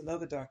 That's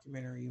another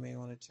documentary you may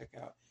want to check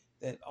out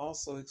that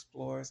also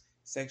explores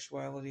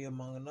sexuality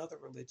among another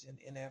religion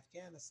in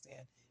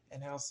Afghanistan,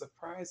 and how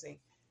surprising,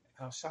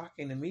 how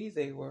shocking to me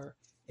they were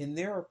in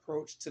their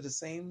approach to the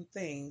same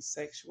thing,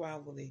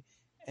 sexuality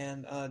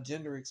and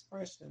gender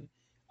expression.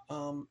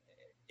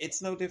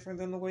 It's no different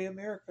than the way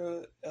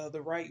America,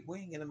 the right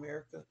wing in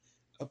America,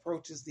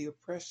 approaches the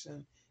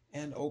oppression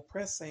and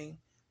oppressing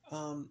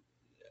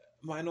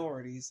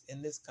minorities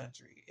in this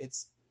country.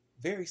 It's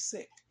very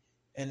sick,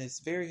 and it's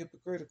very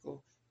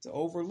hypocritical to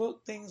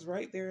overlook things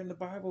right there in the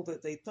Bible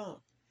that they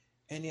thump,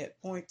 and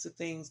yet point to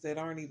things that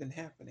aren't even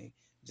happening.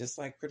 Just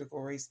like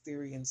critical race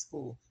theory in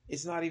school,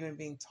 it's not even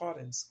being taught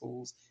in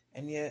schools,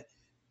 and yet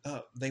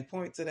they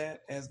point to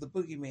that as the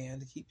boogeyman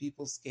to keep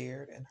people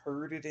scared and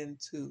herded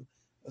into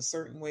a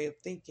certain way of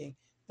thinking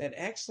that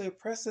actually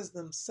oppresses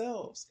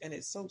themselves. And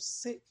it's so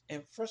sick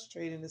and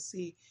frustrating to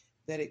see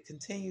that it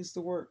continues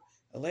to work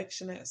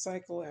election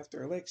cycle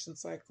after election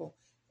cycle,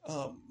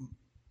 um,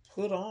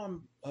 put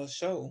on a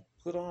show,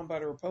 put on by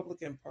the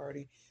Republican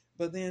Party,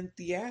 but then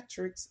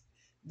theatrics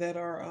that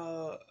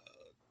are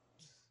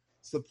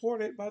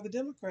supported by the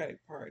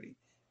Democratic Party.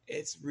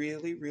 It's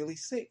really, really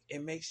sick.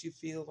 It makes you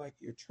feel like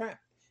you're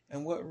trapped.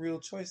 And what real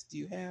choice do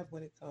you have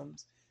when it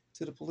comes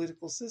to the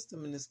political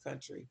system in this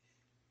country?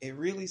 It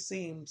really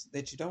seems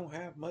that you don't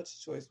have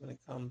much choice when it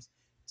comes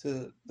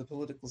to the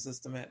political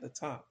system at the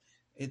top.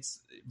 It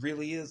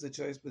really is a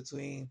choice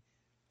between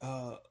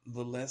the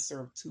lesser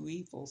of two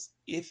evils,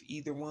 if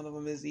either one of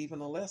them is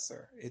even a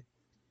lesser. It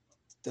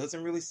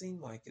doesn't really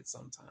seem like it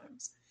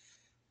sometimes.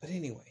 But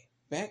anyway,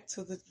 back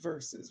to the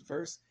verses.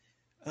 Verse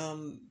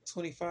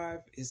 25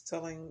 is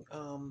telling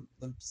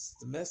the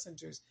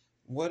messengers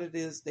what it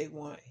is they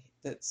want,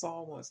 that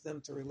Saul wants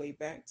them to relay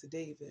back to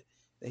David,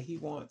 that he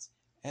wants,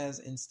 as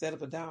instead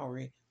of a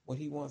dowry, what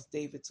he wants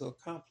David to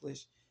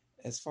accomplish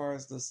as far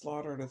as the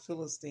slaughter of the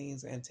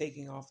Philistines and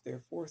taking off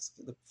their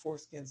the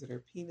foreskins of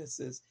their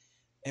penises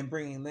and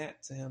bringing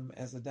that to him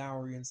as a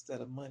dowry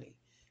instead of money.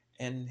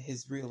 And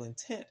his real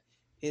intent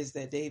is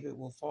that David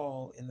will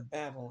fall in the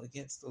battle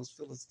against those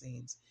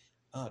Philistines,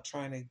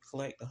 trying to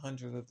collect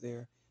 100 of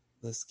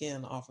the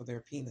skin off of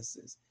their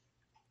penises.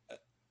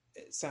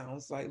 It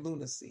sounds like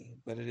lunacy,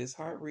 but it is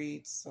how it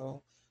reads.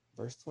 So,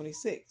 verse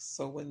 26.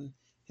 So when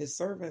his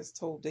servants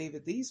told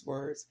David these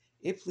words,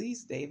 it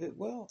pleased David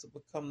well to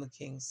become the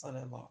king's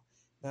son-in-law.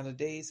 Now the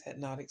days had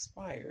not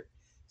expired.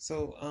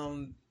 So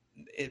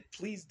it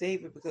pleased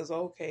David because,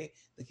 okay,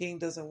 the king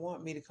doesn't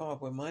want me to come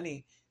up with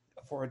money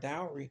for a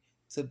dowry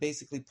to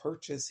basically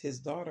purchase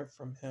his daughter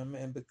from him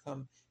and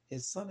become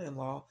his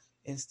son-in-law.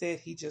 Instead,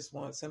 he just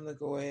wants him to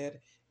go ahead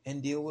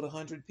and deal with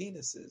 100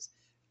 penises,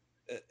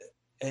 uh,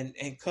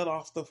 and cut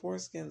off the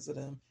foreskins of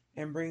them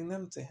and bring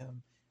them to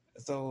him.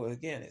 So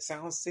again, it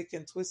sounds sick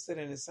and twisted,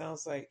 and it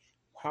sounds like,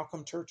 how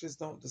come churches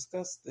don't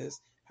discuss this?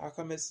 How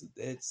come it's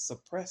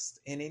suppressed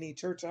in any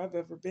church I've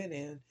ever been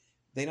in?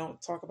 They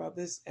don't talk about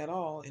this at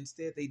all.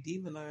 Instead, they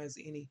demonize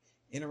any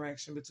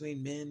interaction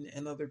between men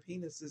and other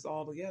penises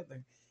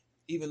altogether,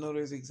 even though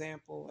there's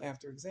example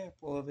after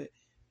example of it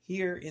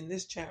here in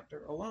this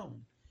chapter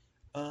alone.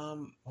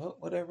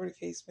 Whatever the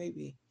case may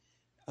be,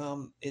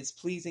 it's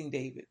pleasing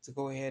David to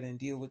go ahead and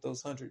deal with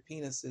those 100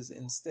 penises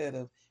instead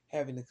of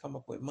having to come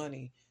up with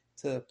money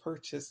to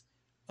purchase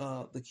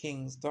the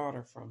king's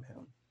daughter from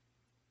him.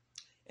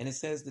 And it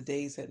says the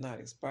days had not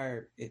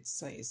expired. It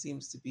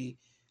seems to be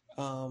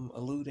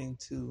alluding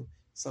to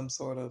some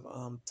sort of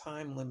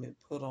time limit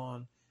put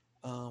on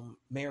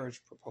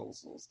marriage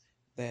proposals.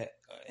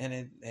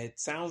 It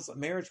sounds,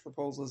 marriage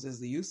proposals is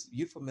the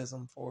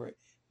euphemism for it,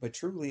 but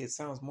truly it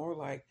sounds more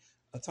like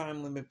a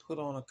time limit put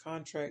on a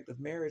contract of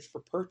marriage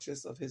for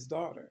purchase of his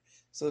daughter,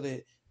 so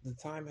that the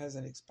time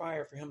hasn't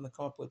expired for him to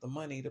come up with the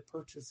money to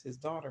purchase his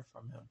daughter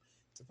from him,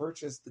 to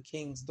purchase the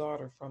king's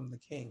daughter from the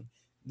king.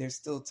 There's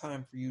still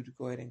time for you to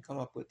go ahead and come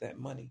up with that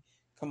money,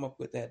 come up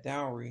with that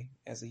dowry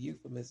as a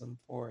euphemism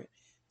for it,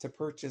 to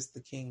purchase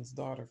the king's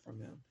daughter from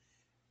him.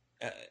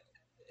 Uh,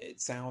 it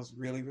sounds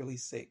really, really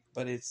sick,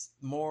 but it's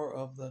more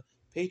of the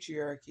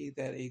patriarchy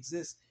that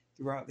exists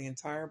throughout the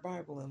entire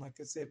Bible. And like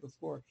I said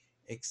before,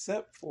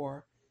 except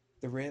for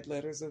the red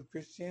letters of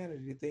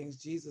Christianity, the things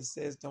Jesus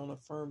says don't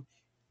affirm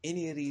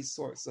any of these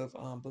sorts of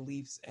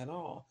beliefs at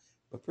all.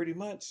 But pretty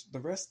much the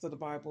rest of the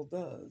Bible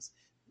does.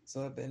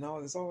 So, and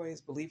as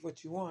always, believe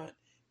what you want,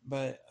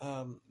 but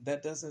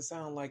that doesn't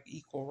sound like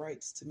equal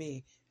rights to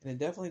me. And it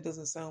definitely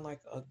doesn't sound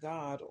like a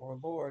God or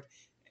Lord,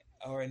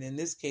 or and in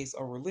this case,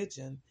 a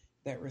religion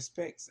that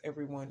respects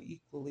everyone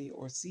equally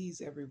or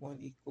sees everyone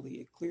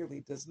equally. It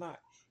clearly does not.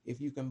 If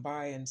you can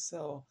buy and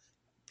sell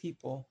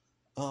people,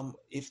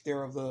 if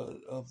they're of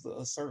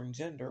a certain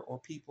gender, or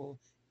people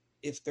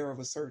if they're of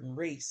a certain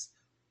race,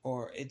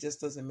 or it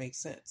just doesn't make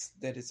sense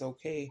that it's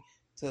okay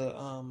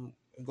to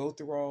go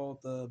through all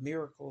the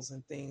miracles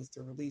and things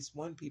to release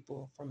one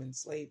people from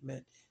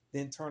enslavement,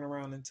 then turn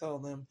around and tell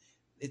them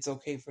it's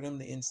okay for them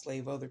to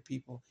enslave other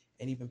people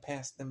and even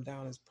pass them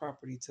down as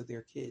property to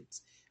their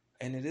kids.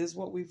 And it is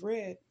what we've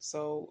read,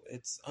 so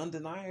it's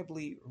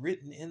undeniably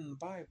written in the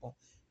Bible.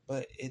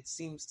 But it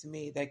seems to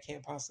me that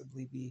can't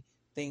possibly be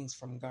things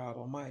from God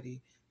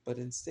Almighty, but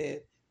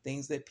instead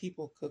things that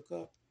people cook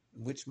up,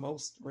 which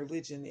most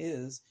religion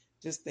is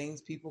just things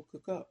people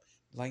cook up.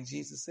 Like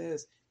Jesus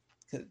says,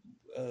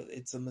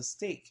 it's a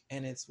mistake,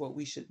 and it's what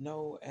we should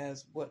know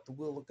as what the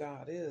will of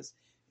God is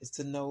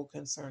to know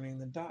concerning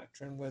the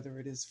doctrine, whether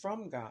it is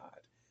from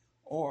God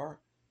or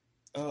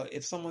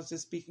if someone's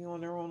just speaking on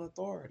their own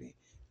authority.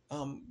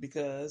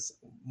 Because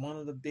one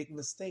of the big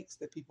mistakes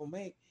that people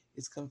make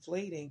is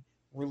conflating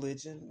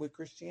religion with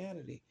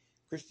Christianity.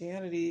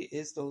 Christianity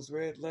is those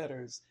red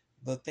letters,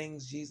 the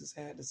things Jesus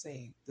had to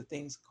say, the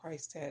things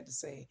Christ had to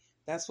say.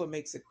 That's what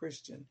makes it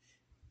Christian.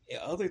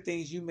 Other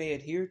things you may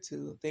adhere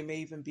to, they may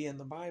even be in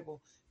the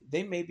Bible,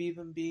 they may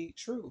even be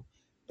true,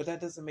 but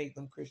that doesn't make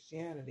them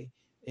Christianity.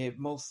 It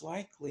most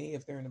likely,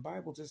 if they're in the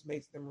Bible, just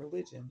makes them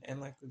religion. And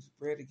like we've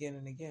read again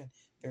and again,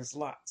 there's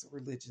lots of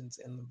religions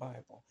in the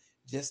Bible,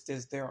 just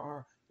as there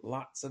are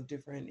lots of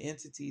different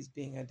entities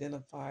being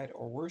identified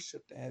or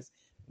worshiped as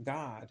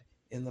God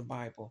in the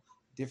Bible,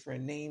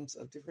 different names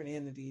of different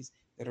entities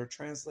that are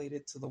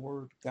translated to the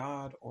word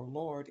God or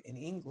Lord in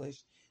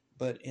English,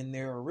 but in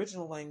their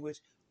original language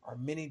are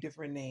many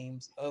different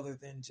names other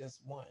than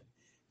just one.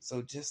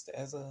 So just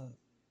as a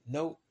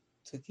note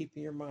to keep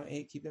in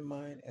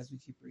mind as we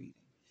keep reading.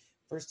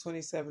 Verse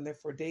 27,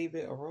 therefore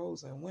David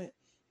arose and went,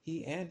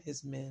 he and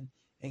his men,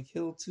 and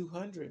killed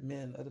 200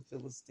 men of the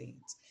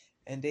Philistines.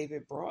 And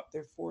David brought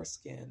their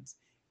foreskins,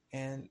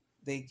 and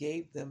they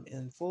gave them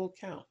in full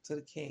count to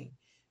the king,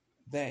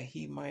 that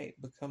he might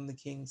become the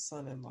king's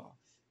son-in-law.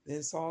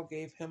 Then Saul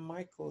gave him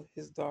Michal,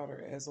 his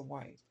daughter, as a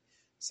wife.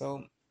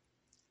 So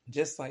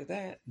just like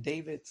that,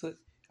 David took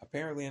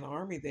apparently an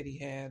army that he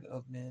had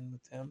of men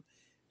with him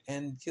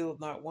and killed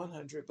not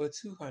 100 but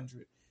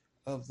 200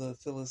 of the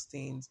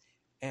Philistines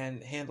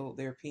and handled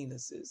their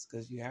penises,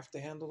 because you have to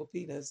handle a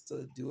penis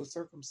to do a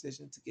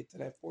circumcision to get to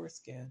that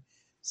foreskin.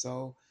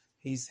 So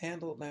he's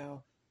handled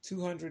now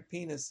 200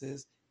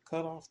 penises,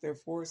 cut off their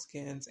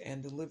foreskins,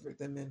 and delivered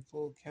them in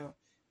full count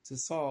to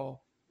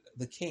Saul,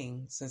 the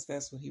king, since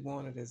that's what he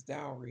wanted as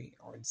dowry,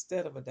 or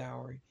instead of a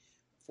dowry,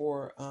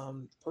 for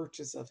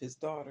purchase of his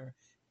daughter.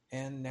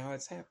 And now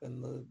it's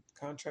happened. The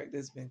contract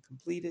has been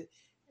completed,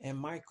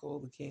 and Michal,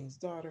 the king's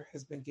daughter,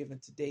 has been given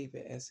to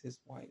David as his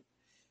wife.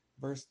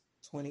 Verse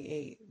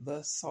 28,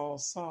 thus Saul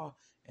saw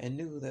and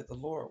knew that the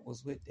Lord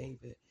was with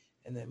David,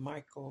 and that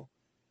Michal,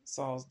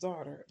 Saul's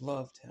daughter,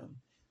 loved him.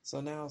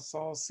 So now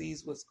Saul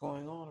sees what's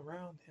going on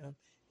around him.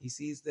 He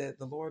sees that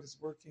the Lord is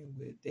working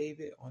with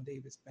David on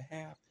David's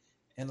behalf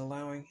and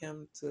allowing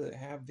him to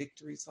have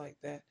victories like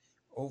that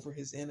over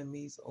his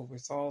enemies, over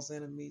Saul's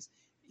enemies,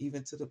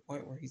 even to the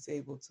point where he's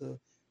able to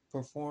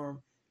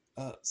perform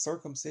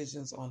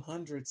circumcisions on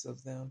hundreds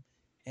of them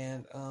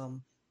and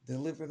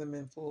deliver them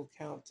in full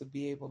count to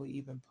be able to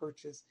even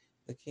purchase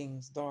the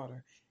king's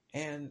daughter.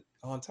 And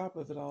on top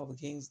of it all, the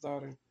king's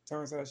daughter,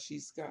 turns out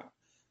she's got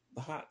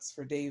the hots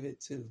for David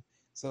too.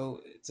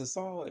 So to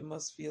Saul, it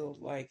must feel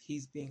like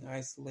he's being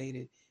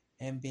isolated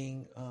and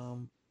being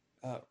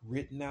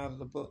written out of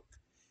the book.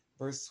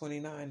 Verse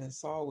 29, and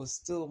Saul was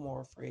still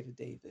more afraid of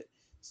David.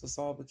 So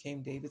Saul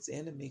became David's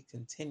enemy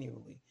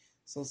continually.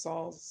 So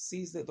Saul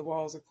sees that the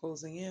walls are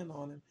closing in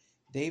on him.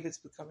 David's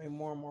becoming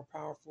more and more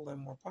powerful and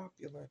more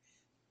popular,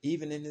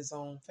 even in his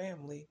own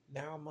family,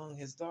 now among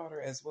his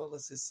daughter as well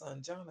as his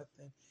son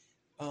Jonathan.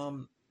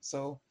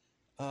 So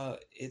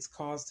it's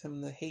caused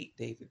him to hate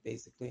David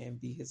basically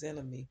and be his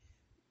enemy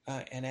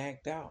and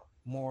act out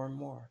more and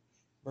more.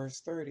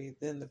 Verse 30,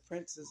 then the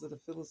princes of the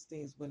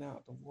Philistines went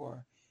out to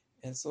war.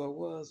 And so it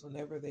was,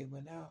 whenever they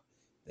went out,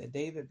 that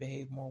David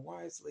behaved more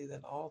wisely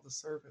than all the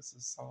servants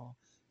of Saul,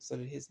 so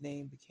that his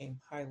name became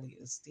highly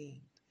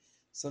esteemed.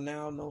 So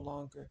now no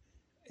longer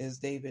is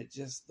David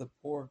just the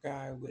poor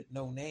guy with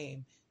no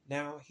name.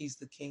 Now he's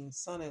the king's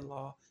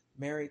son-in-law,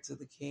 married to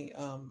the king,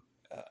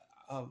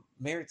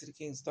 married to the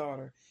king's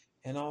daughter,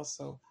 and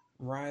also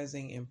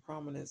rising in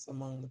prominence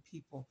among the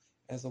people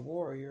as a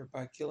warrior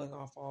by killing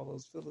off all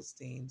those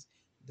Philistines,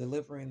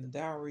 delivering the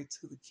dowry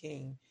to the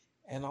king,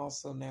 and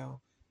also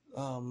now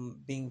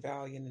being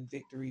valiant in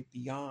victory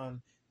beyond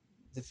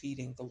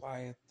defeating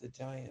Goliath, the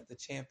giant, the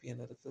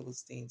champion of the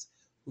Philistines,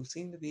 who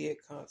seem to be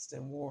at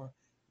constant war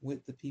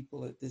with the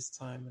people at this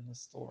time in the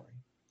story.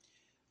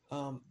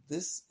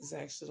 This is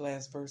actually the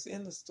last verse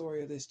in the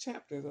story of this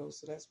chapter, though,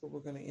 so that's where we're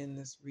going to end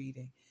this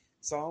reading.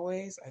 As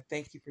always, I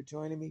thank you for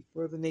joining me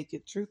for The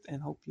Naked Truth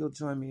and hope you'll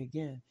join me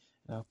again.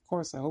 And of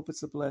course, I hope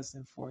it's a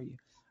blessing for you.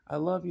 I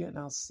love you, and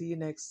I'll see you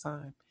next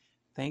time.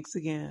 Thanks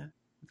again.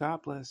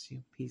 God bless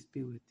you. Peace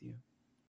be with you.